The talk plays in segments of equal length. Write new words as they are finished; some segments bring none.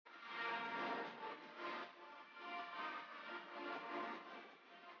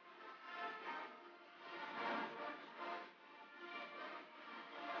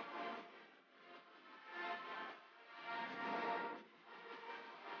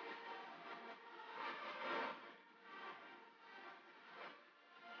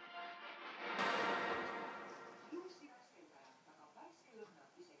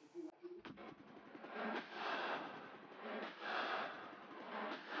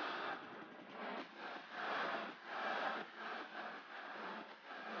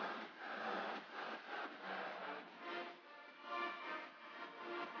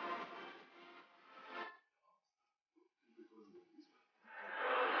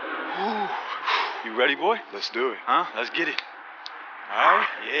You ready, boy? Let's do it. Huh? Let's get it. All right?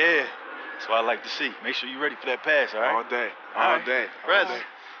 Yeah. That's what I like to see. Make sure you're ready for that pass, all right? All day. All All right. day. Press. All day.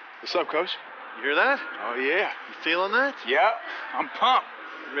 What's up, Coach? You hear that? Oh, yeah. You feeling that? Yeah. I'm pumped.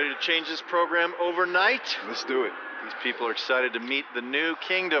 You ready to change this program overnight? Let's do it. These people are excited to meet the new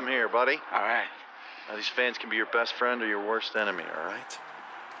kingdom here, buddy. All right. Now, these fans can be your best friend or your worst enemy, all right?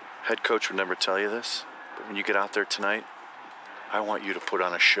 Head coach would never tell you this, but when you get out there tonight, I want you to put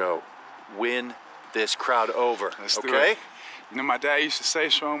on a show. Win this crowd over, Let's do okay? it. You know, my dad used to say,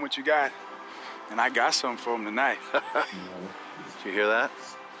 show him what you got. And I got something for him tonight. Did you hear that?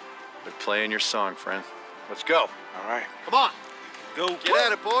 They're playing your song, friend. Let's go. All right. Come on. Go. Get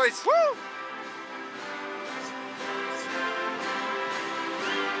at it, boys. Woo!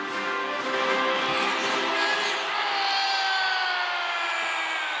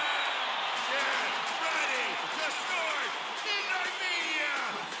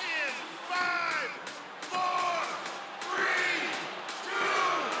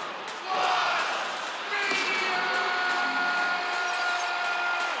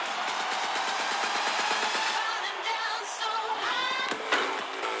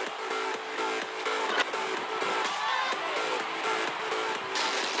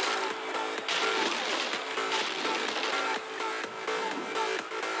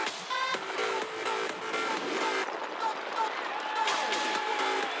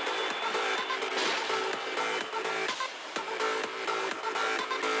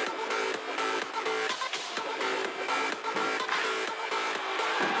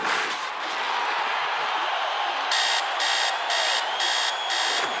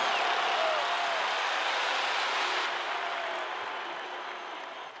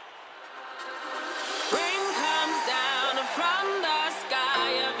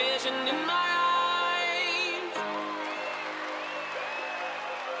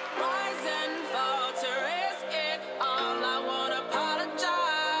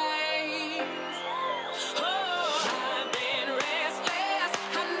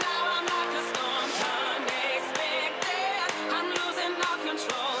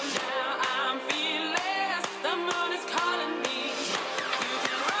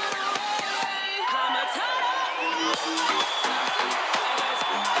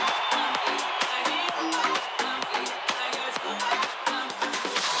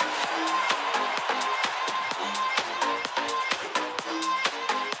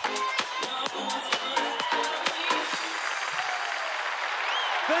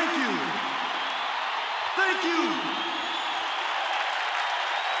 Thank you. Thank you.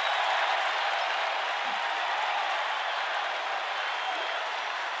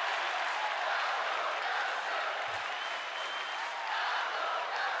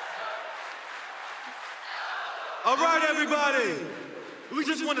 All right, everybody. We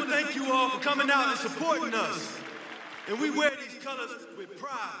just want to thank you all for coming out and supporting us. And we wear these colors with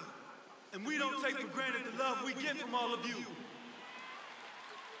pride. And we don't take for granted the love we get from all of you.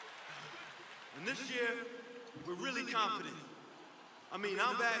 And this year, we're really confident. I mean,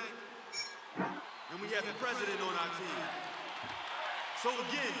 I'm back, and we have the president on our team. So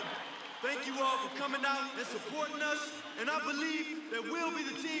again, thank you all for coming out and supporting us, and I believe that we'll be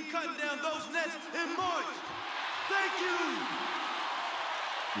the team cutting down those nets in March. Thank you!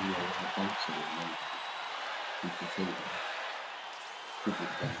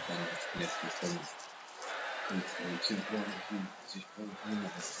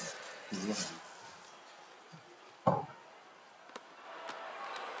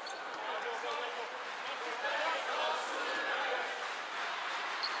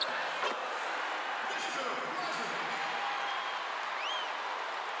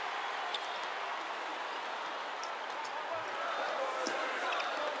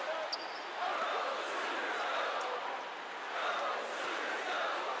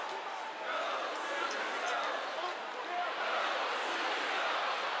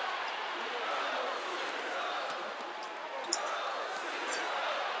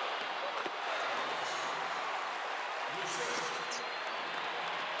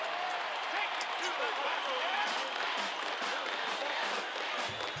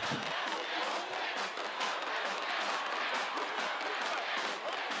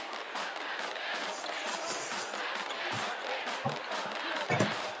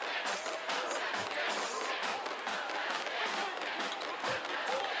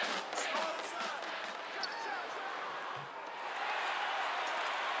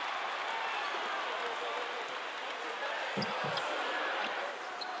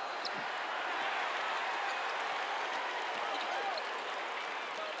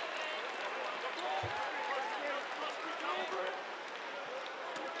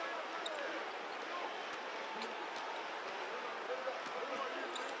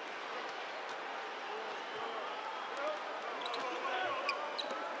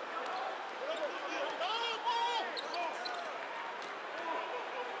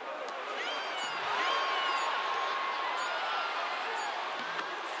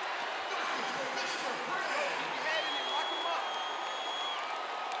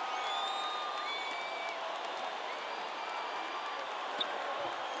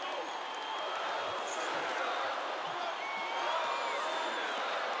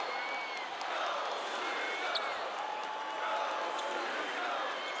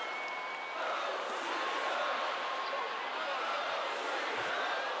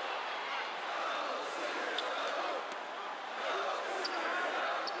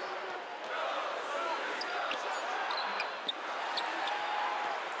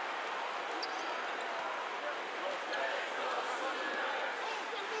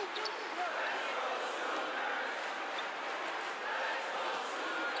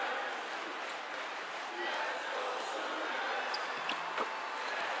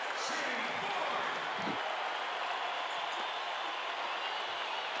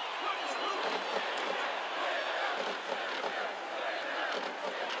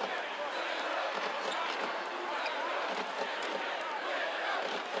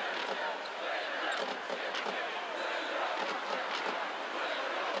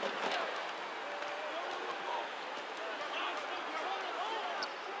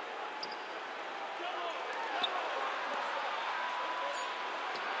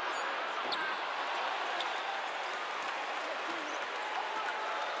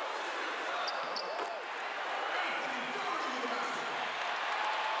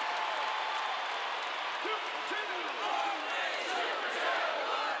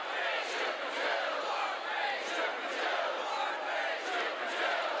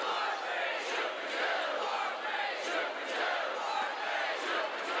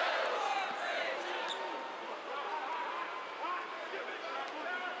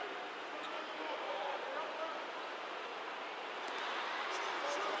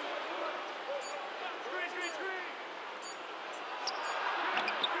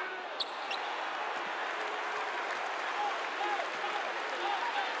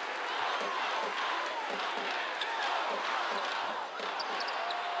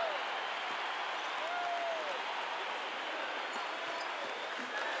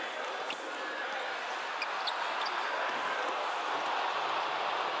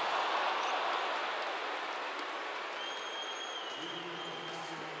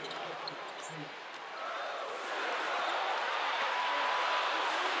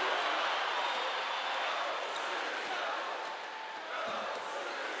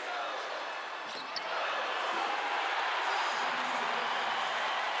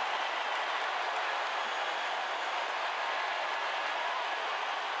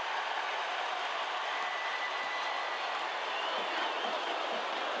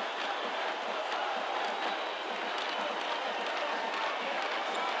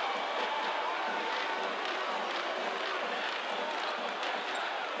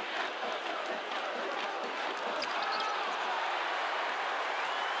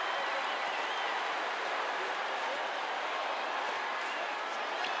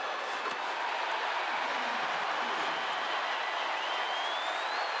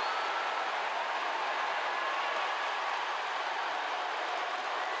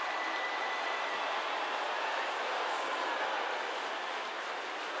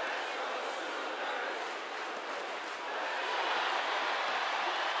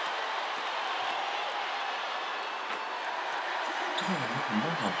 Not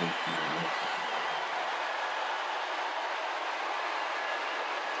a big deal.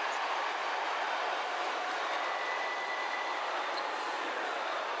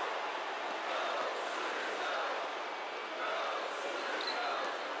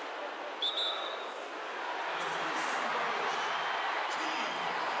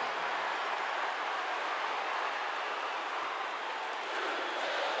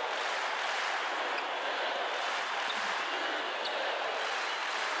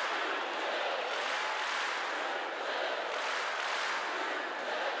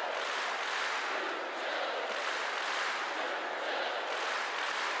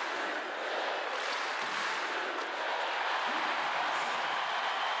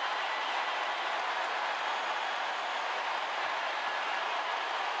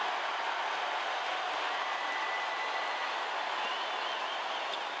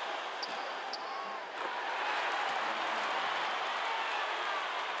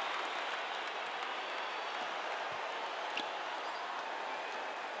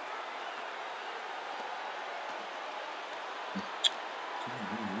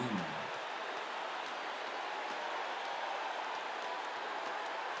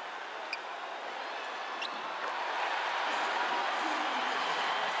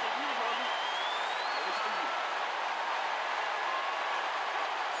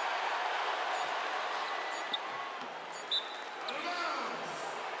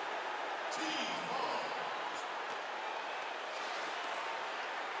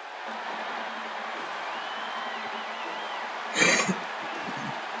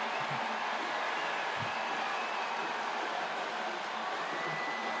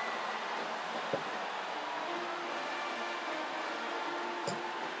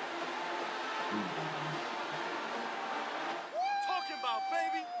 Talking about,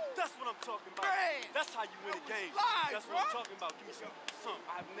 baby. That's what I'm talking about. Man. That's how you win a game. Live, That's bro. what I'm talking about. Give me some.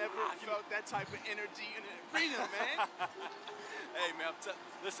 I've never felt that type of energy in an arena, man. Hey, man,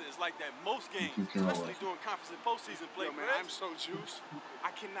 listen, it's like that most games, You can especially roll. during conference and postseason play. Yo, man, Reg. I'm so juiced.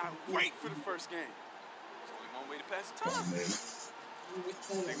 I cannot wait for the first game. There's only one way to pass the time.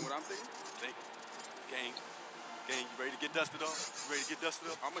 Thinking what I'm thinking? Think. Game. You ready to get dusted off? You ready to get dusted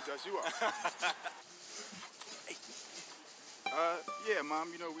off? I'm gonna dust you off. Yeah, Mom,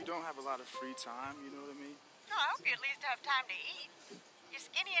 you know, we don't have a lot of free time, you know what I mean? No, I hope you at least have time to eat. You're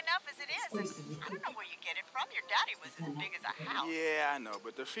skinny enough as it is, and I don't know where you get it from. Your daddy was as big as a house. Yeah, I know,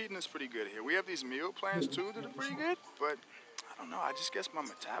 but the feeding is pretty good here. We have these meal plans, too, that are pretty good, but I don't know, I just guess my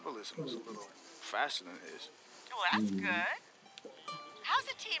metabolism is a little faster than his. Well, that's good. How's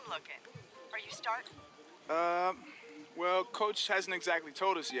the team looking? Are you starting? Well, Coach hasn't exactly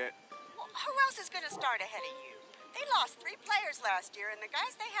told us yet. Well, who else is going to start ahead of you? They lost 3 players last year, and the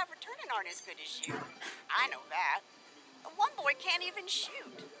guys they have returning aren't as good as you. I know that. One boy can't even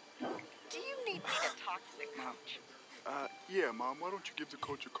shoot. Do you need me to talk to the coach? Yeah, Mom, why don't you give the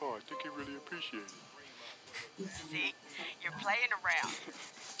coach a call? I think he'd really appreciate it. See? You're playing around.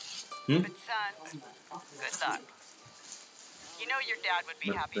 But, son, good luck. You know your dad would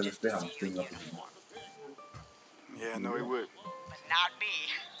be happy just to see you in uniform. Yeah, no, he would. But not me.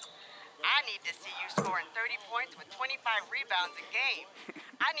 I need to see you scoring 30 points with 25 rebounds a game.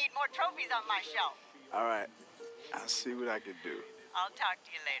 I need more trophies on my shelf. All right, I'll see what I can do. I'll talk to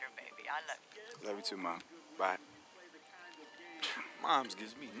you later, baby. I love you. Love you too, Mom. Bye. Moms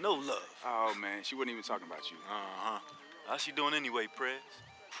gives me no love. Oh, man, she wasn't even talking about you. Uh-huh. How's she doing anyway, Prez?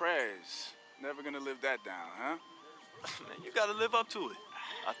 Prez, never gonna live that down, huh? Man, you gotta live up to it.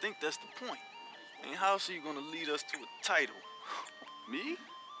 I think that's the point. I mean, how else are you gonna lead us to a title? Me?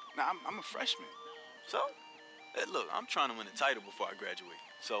 Nah, I'm a freshman. So? Hey, look, I'm trying to win a title before I graduate.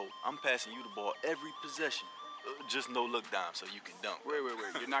 So I'm passing you the ball every possession. Just no look down so you can dunk. Wait.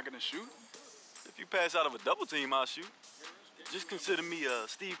 You're not gonna shoot? If you pass out of a double team, I'll shoot. Just consider me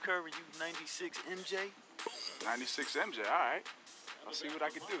Steve Kerr, you 96 MJ. 96 MJ, all right. I'll see what I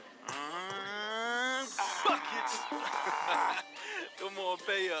can do. Buckets! Come on,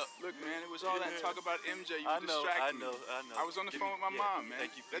 pay up. Look, man, it was all that talk about MJ. You I know. distracted me. I I was on the phone with my mom, man.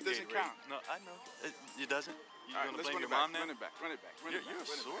 Thank you for That doesn't Gatorade. count. No, I know. It doesn't? You All right, gonna let's blame run your it back. mom now? Run it back. You're a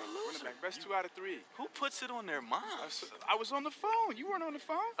sore Run it loser. back. Best 2 out of 3. Who puts it on their mom? I was on the phone. You weren't on the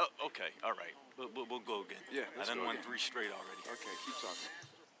phone? Oh, okay, all right. We'll go again. Yeah, I let's done go won again. 3 straight already. Okay, keep talking.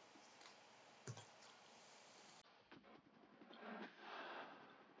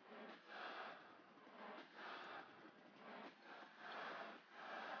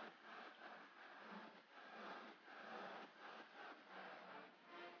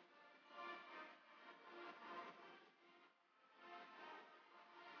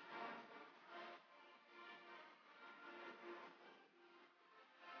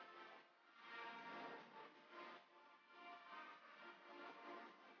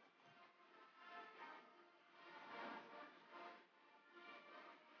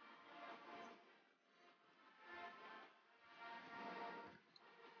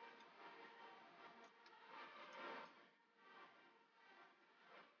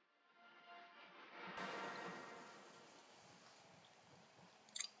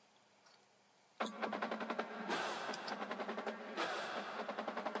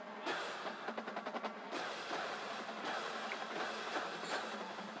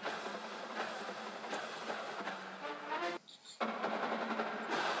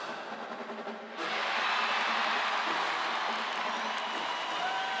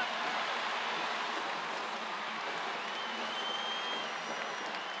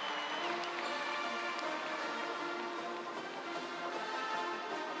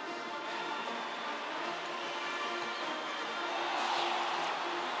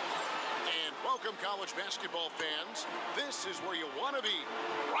 Welcome, college basketball fans. This is where you want to be,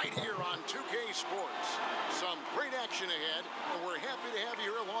 right here on 2K Sports. Some great action ahead, and we're happy to have you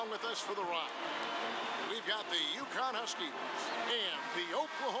here along with us for the ride. We've got the UConn Huskies and the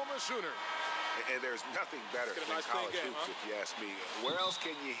Oklahoma Sooners. And there's nothing better than college hoops, if you ask me. Where else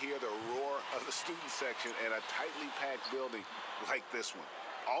can you hear the roar of the student section in a tightly packed building like this one?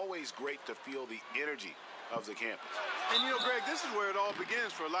 Always great to feel the energy of the campus. And, you know, Greg, this is where it all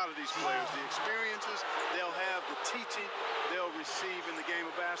begins for a lot of these players. The experiences they'll have, the teaching they'll receive in the game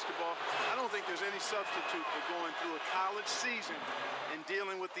of basketball. I don't think there's any substitute for going through a college season and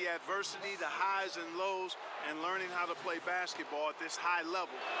dealing with the adversity, the highs and lows, and learning how to play basketball at this high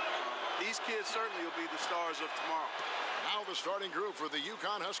level. These kids certainly will be the stars of tomorrow. Now the starting group for the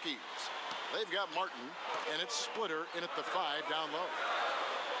UConn Huskies. They've got Martin, and it's Splitter in at the 5 down low.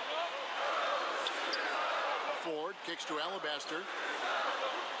 Ford kicks to Alabaster.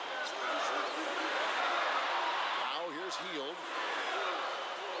 Now here's Heald.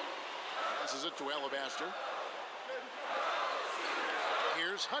 Passes it to Alabaster.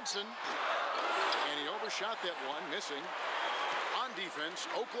 Here's Hudson. And he overshot that one, missing. On defense,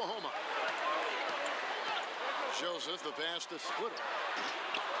 Oklahoma. Joseph, the pass to Splitter.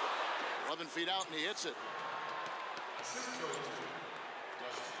 11 feet out, and he hits it.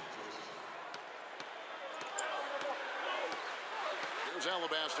 Here's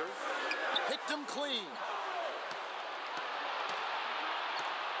Alabaster. Picked him clean.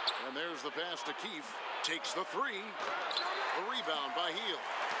 And there's the pass to Keefe. Takes the 3. A rebound by Heald.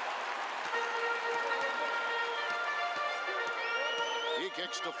 He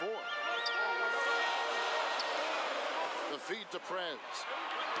kicks to 4. The feed to Prez.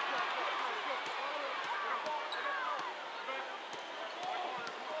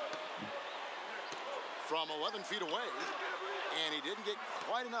 From 11 feet away, and he didn't get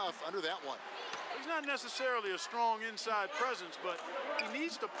quite enough under that one. He's not necessarily a strong inside presence, but he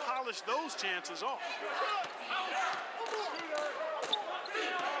needs to polish those chances off.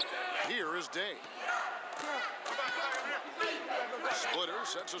 Here is Day. Splitter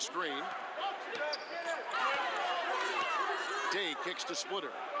sets a screen. Day kicks to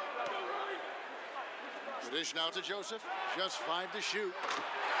Splitter. The dish now to Joseph. Just 5 to shoot.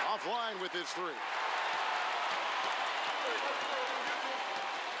 Offline with his 3.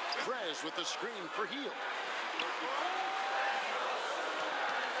 Prez with the screen for Heald.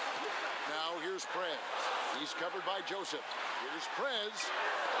 Now here's Prez. He's covered by Joseph. Here's Prez.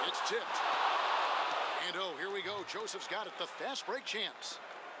 It's tipped. And oh, here we go. Joseph's got it. The fast break chance.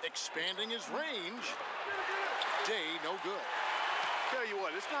 Expanding his range. Day, no good. Tell you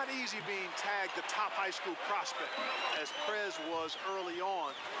what, it's not easy being tagged the top high school prospect, as Prez was early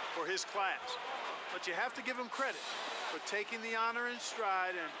on for his class. But you have to give him credit for taking the honor in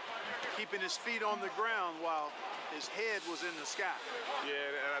stride and keeping his feet on the ground while his head was in the sky.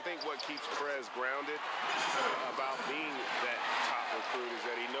 Yeah, and I think what keeps Prez grounded about being that top recruit is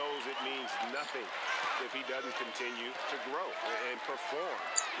that he knows it means nothing if he doesn't continue to grow and perform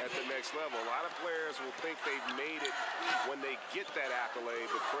at the next level. A lot of players will think they've made it when they get that accolade,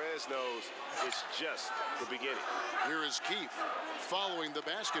 but Prez knows it's just the beginning. Here is Keefe following the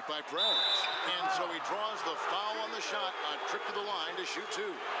basket by Prez. And so he draws the foul on the shot, a trip to the line to shoot 2.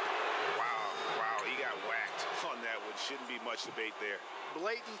 Wow, he got whacked on that one. Shouldn't be much debate there.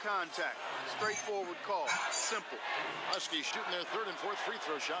 Blatant contact, straightforward call, simple. Huskies shooting their 3rd and 4th free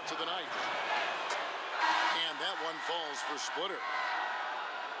throw shots of the night. And that one falls for Splitter.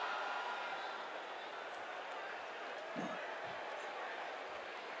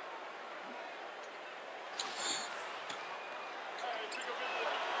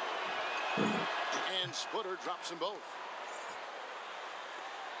 And Splitter drops them both.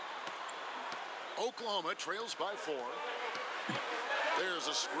 Oklahoma trails by 4. There's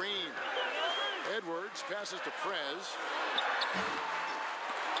a screen. Edwards passes to Prez.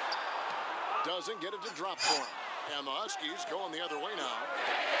 Doesn't get it to drop for him. And the Huskies going the other way now.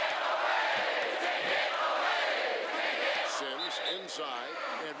 Sims inside.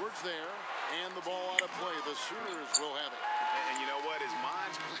 Edwards there. And the ball out of play. The Sooners will have it. And you know what? His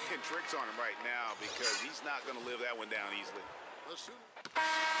mind's playing tricks on him right now because he's not going to live that one down easily. The Sooners.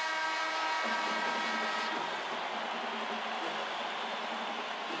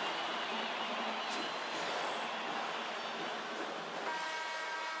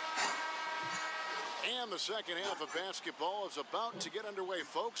 And the second half of basketball is about to get underway,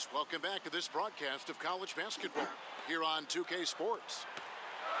 folks. Welcome back to this broadcast of college basketball here on 2K Sports.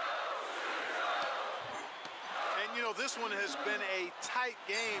 And, you know, this one has been a tight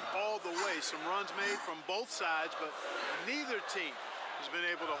game all the way. Some runs made from both sides, but neither team has been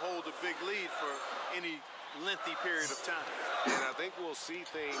able to hold a big lead for any lengthy period of time. And I think we'll see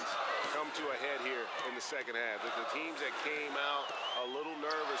things come to a head here in the second half. The teams that came out a little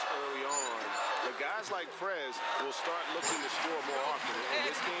nervous early on, the guys like Prez will start looking to score more often. And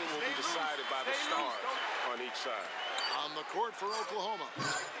this game will be decided by the stars on each side. On the court for Oklahoma,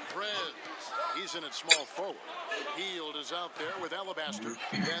 Prez, he's in at small forward. Hield is out there with Alabaster.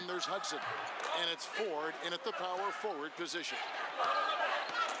 Then there's Hudson. And it's Ford in at the power forward position.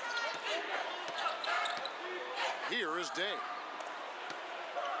 Here is Day.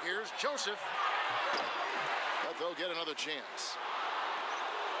 Here's Joseph. But they'll get another chance.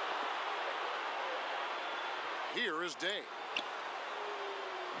 Here is Day.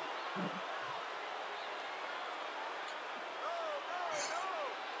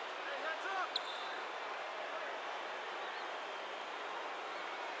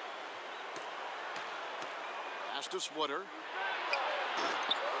 Pass to Switter.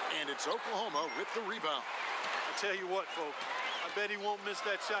 And it's Oklahoma with the rebound. I tell you what, folks, I bet he won't miss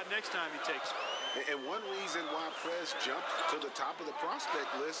that shot next time he takes it. And one reason why Prez jumped to the top of the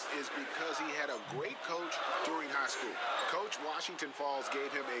prospect list is because he had a great coach during high school. Coach Washington Falls gave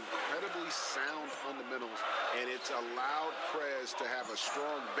him incredibly sound fundamentals, and it's allowed Prez to have a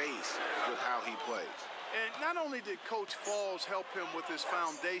strong base with how he plays. And not only did Coach Falls help him with his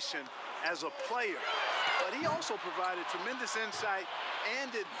foundation as a player, but he also provided tremendous insight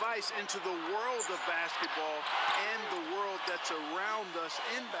and advice into the world of basketball and the world that's around us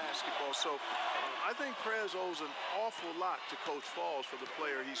in basketball. So I think Prez owes an awful lot to Coach Falls for the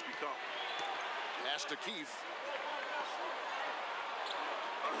player he's become. Pass to Keefe.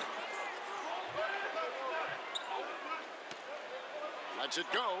 Lets it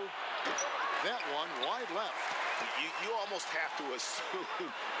go. That one wide left. You almost have to assume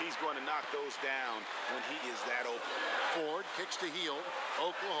he's going to knock those down when he is that open. Ford kicks to Hield.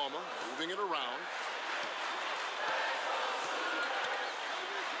 Oklahoma moving it around.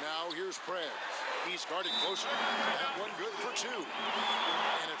 Now here's Prez. He's guarding closer. That one good for two.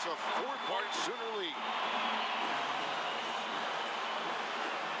 And it's a four-part Sooner lead.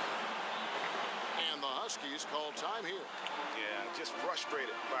 And the Huskies call time here. Yeah, just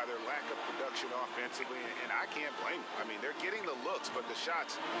frustrated by their lack of production offensively, and I can't blame them. I mean, they're getting the looks, but the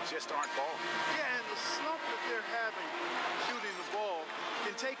shots just aren't falling. Yeah, and the slump that they're having shooting the ball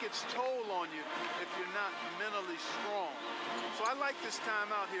can take its toll on you if you're not mentally strong. So I like this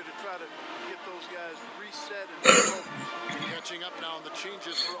timeout here to try to get those guys reset and focused. Catching up now on the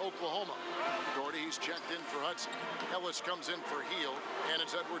changes for Oklahoma. Doherty's checked in for Hudson. Ellis comes in for Hield, and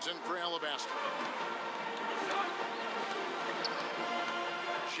it's Edwards in for Alabaster.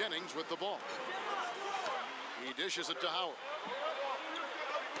 Jennings with the ball. He dishes it to Howard.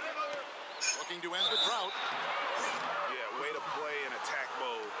 Looking to end the drought. Yeah, way to play in attack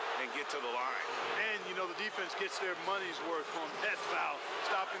mode and get to the line. And, you know, the defense gets their money's worth on that foul,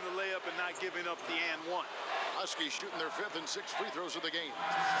 stopping the layup and not giving up the and one. Huskies shooting their fifth and sixth free throws of the game.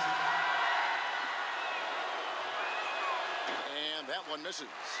 And that one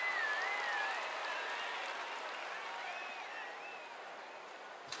misses.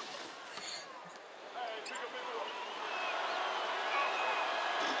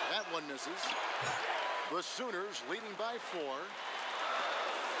 That one misses. The Sooners leading by 4. And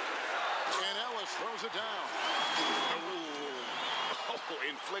Ellis throws it down. Oh,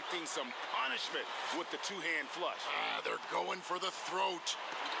 inflicting some punishment with the two-hand flush. They're going for the throat.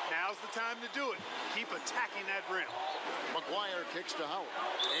 Now's the time to do it. Keep attacking that rim. McGuire kicks to Howard.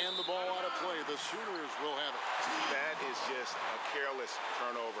 And the ball out of play. The Sooners will have it. That is just a careless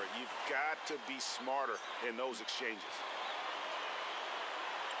turnover. You've got to be smarter in those exchanges.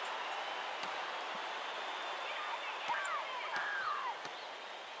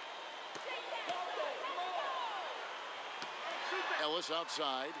 Ellis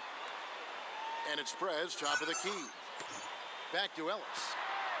outside. And it's Prez, top of the key. Back to Ellis.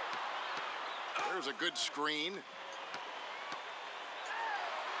 There's a good screen.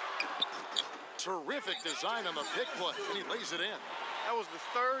 Terrific design on the pick play, and he lays it in. That was the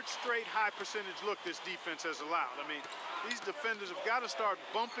third straight high percentage look this defense has allowed. I mean, these defenders have got to start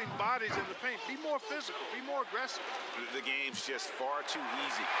bumping bodies in the paint. Be more physical, be more aggressive. The game's just far too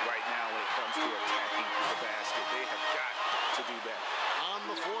easy right now when it comes to attacking the basket. They have got to do better. On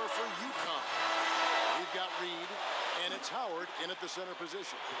the floor for UConn. We've got Reed, and it's Howard in at the center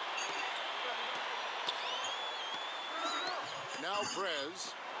position. Now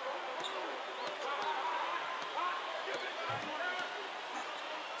Prez.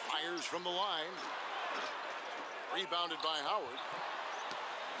 Fires from the line. Rebounded by Howard.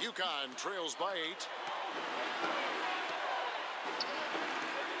 UConn trails by 8.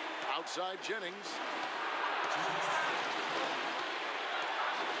 Outside Jennings.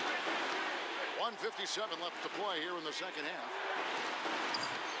 1:57 left to play here in the second half.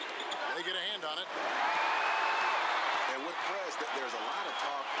 They get a hand on it. And with Prez, there's a lot of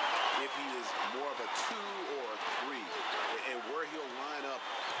talk if he is more of a 2 or a 3 and where he'll line up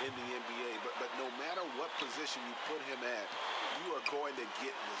in the NBA. But no matter what position you put him at, you are going to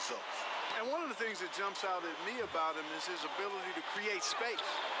get results. And one of the things that jumps out at me about him is his ability to create space.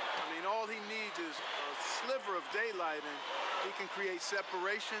 I mean, all he needs is a sliver of daylight, and he can create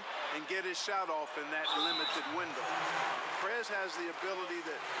separation and get his shot off in that limited window. Prez has the ability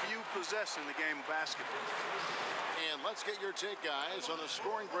that few possess in the game of basketball. And let's get your take, guys, on the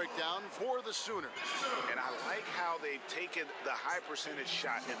scoring breakdown for the Sooners. And I like how they've taken the high percentage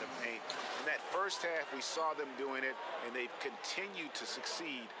shot in the paint. In that first half, we saw them doing it, and they've continued to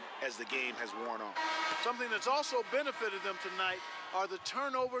succeed as the game has worn on. Something that's also benefited them tonight are the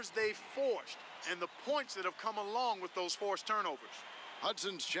turnovers they've forced and the points that have come along with those forced turnovers.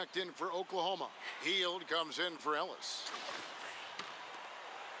 Hudson's checked in for Oklahoma. Hield comes in for Ellis.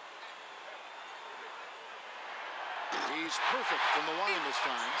 He's perfect from the line this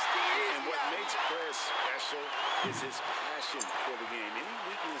time. And what makes Prez special is his passion for the game. Any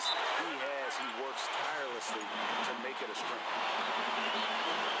weakness he has, he works tirelessly to make it a strength.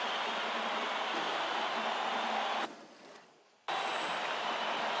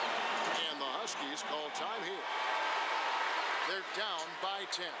 And the Huskies call time here. They're down by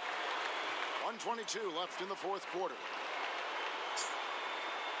 10. 1:22 left in the fourth quarter.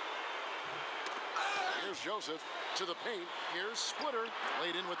 Here's Joseph to the paint. Here's Splitter.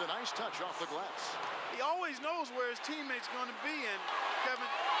 Laid in with a nice touch off the glass. He always knows where his teammate's going to be, and Kevin,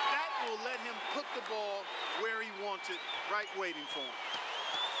 that will let him put the ball where he wants it, right waiting for him.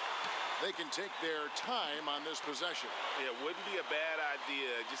 They can take their time on this possession. It wouldn't be a bad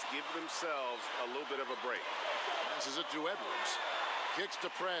idea. Just give themselves a little bit of a break. Passes it to Edwards. Kicks to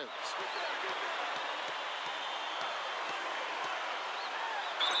Prez.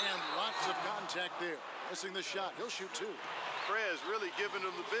 And lots of contact there. Missing the shot. He'll shoot 2. Prez really giving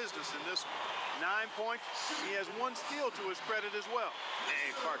him the business in this 9 points. He has 1 steal to his credit as well.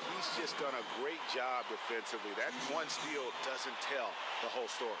 And Clark, he's just done a great job defensively. That 1 steal doesn't tell the whole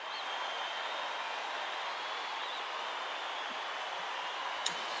story.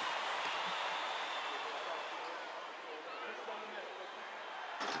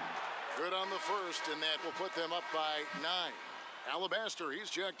 Good on the first, and that will put them up by 9. Alabaster, he's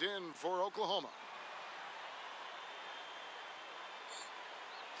checked in for Oklahoma.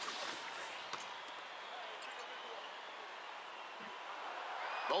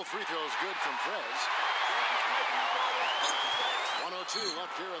 Both free throws good from Prez. 1:02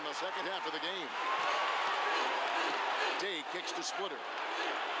 left here in the second half of the game. Day kicks to Splitter.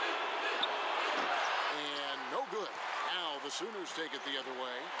 And no good. Now the Sooners take it the other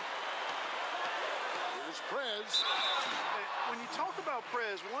way. Here's Prez. When you talk about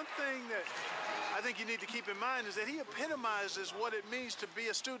Prez, one thing that I think you need to keep in mind is that he epitomizes what it means to be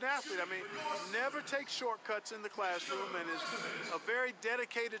a student athlete. I mean, never takes shortcuts in the classroom and is a very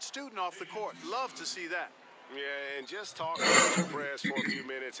dedicated student off the court. Love to see that. Yeah, and just talk to Prez for a few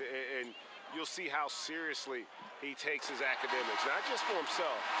minutes, and you'll see how seriously he takes his academics, not just for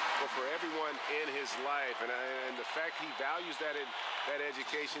himself, but for everyone in his life. And the fact he values that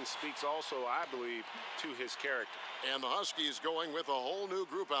education speaks also, I believe, to his character. And the Huskies going with a whole new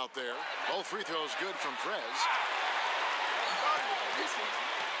group out there. Both free throws good from Prez.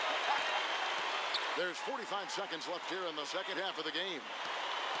 There's 45 seconds left here in the second half of the game.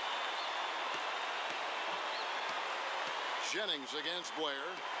 Jennings against Blair.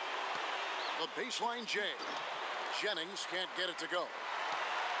 The baseline J. Jennings can't get it to go.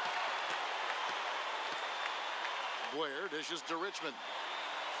 Blair dishes to Richmond.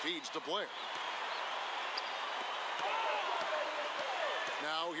 Feeds to Blair.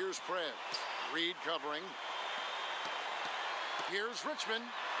 Now here's Prez. Reed covering. Here's Richmond.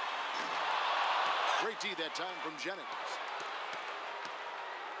 Great D that time from Jennings.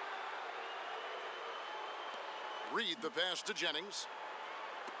 Reed the pass to Jennings.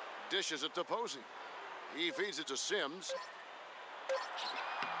 Dishes it to Posey. He feeds it to Sims.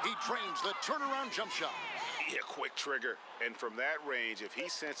 He trains the turnaround jump shot. Yeah, quick trigger. And from that range, if he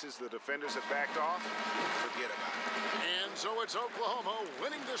senses the defenders have backed off, forget about it. And so it's Oklahoma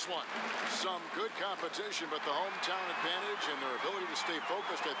winning this one. Some good competition, but the hometown advantage and their ability to stay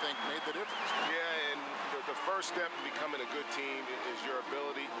focused, I think, made the difference. Yeah, and the first step to becoming a good team is your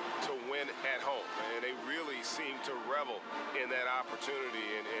ability to win at home. And they really seem to revel in that opportunity,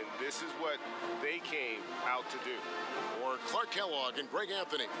 and this is what they came out to do. For Clark Kellogg and Greg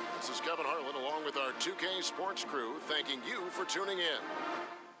Anthony, this is Kevin Harlan along with our 2K Sports crew, thanking you for tuning in.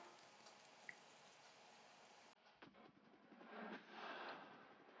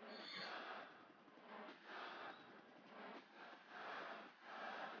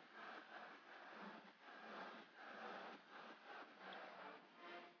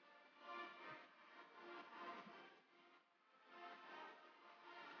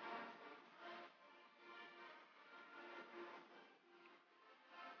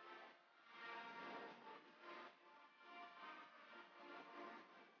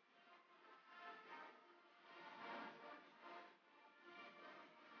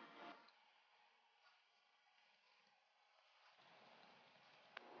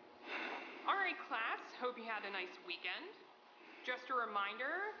 Alright class, hope you had a nice weekend. Just a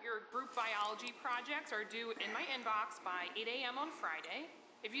reminder, your group biology projects are due in my inbox by 8 a.m. on Friday.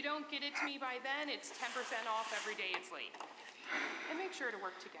 If you don't get it to me by then, it's 10% off every day it's late. And make sure to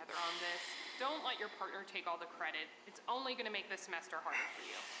work together on this. Don't let your partner take all the credit. It's only going to make the semester harder for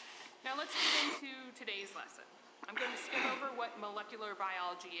you. Now let's get into today's lesson. I'm going to skim over what molecular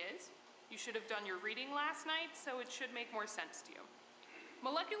biology is. You should have done your reading last night, so it should make more sense to you.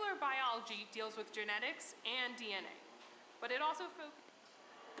 Molecular biology deals with genetics and DNA, but it also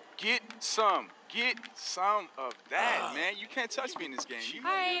Get some of that, man. You can't touch me in this game.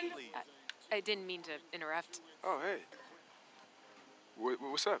 Hi. I didn't mean to interrupt. Oh, hey.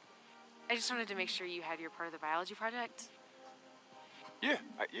 What's up? I just wanted to make sure you had your part of the biology project. Yeah,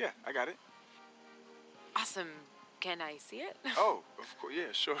 I got it. Awesome. Can I see it? Oh, of course,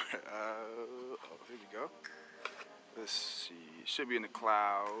 yeah, sure. Here we go. Let's see. It should be in the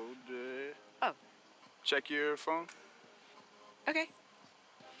cloud. Oh. Check your phone. Okay.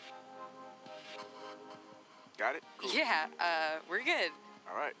 Got it? Cool. Yeah, we're good.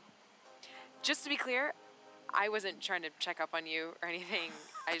 All right. Just to be clear, I wasn't trying to check up on you or anything.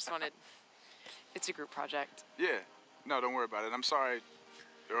 I just wanted... It's a group project. Yeah. No, don't worry about it. I'm sorry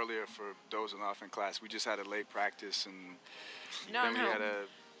earlier for dozing off in class. We just had a late practice and then we had a...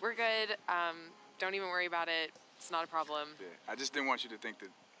 We're good. Don't even worry about it. It's not a problem. Yeah. I just didn't want you to think that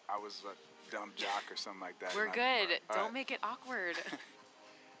I was a dumb jock or something like that. We're good. Don't right. make it awkward.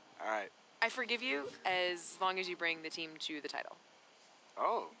 All right. I forgive you as long as you bring the team to the title.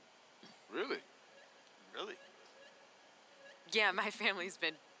 Oh, really? Really? Yeah, my family's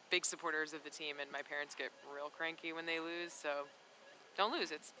been big supporters of the team, and my parents get real cranky when they lose, so don't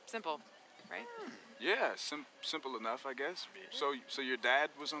lose. It's simple, right? Yeah, simple enough, I guess. So your dad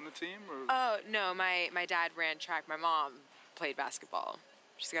was on the team, or? Oh, no, my dad ran track. My mom played basketball.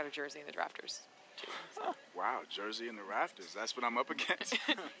 She's got her jersey in the drafters, too. So. Oh, wow, jersey in the rafters. That's what I'm up against.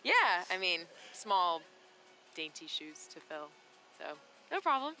 Yeah, I mean, small, dainty shoes to fill. So, no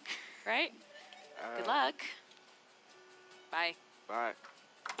problem, right? Good luck. Bye. Bye.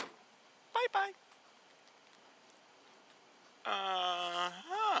 Bye-bye.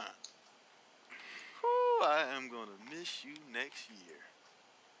 Uh-huh. Whew, I am going to miss you next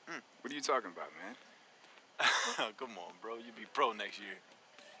year. What are you talking about, man? Come on, bro. You'll be pro next year.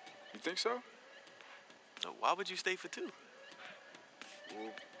 You think so? So why would you stay for 2? Well,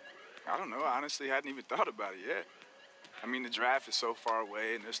 I don't know. I honestly hadn't even thought about it yet. I mean, the draft is so far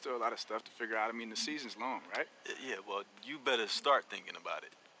away, and there's still a lot of stuff to figure out. I mean, the season's long, right? Yeah, well, you better start thinking about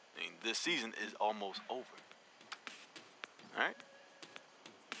it. I mean, this season is almost over. All right?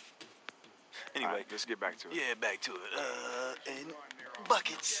 Anyway. All right, let's get back to it. Yeah, back to it. And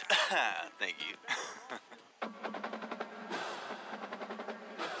buckets. Thank you.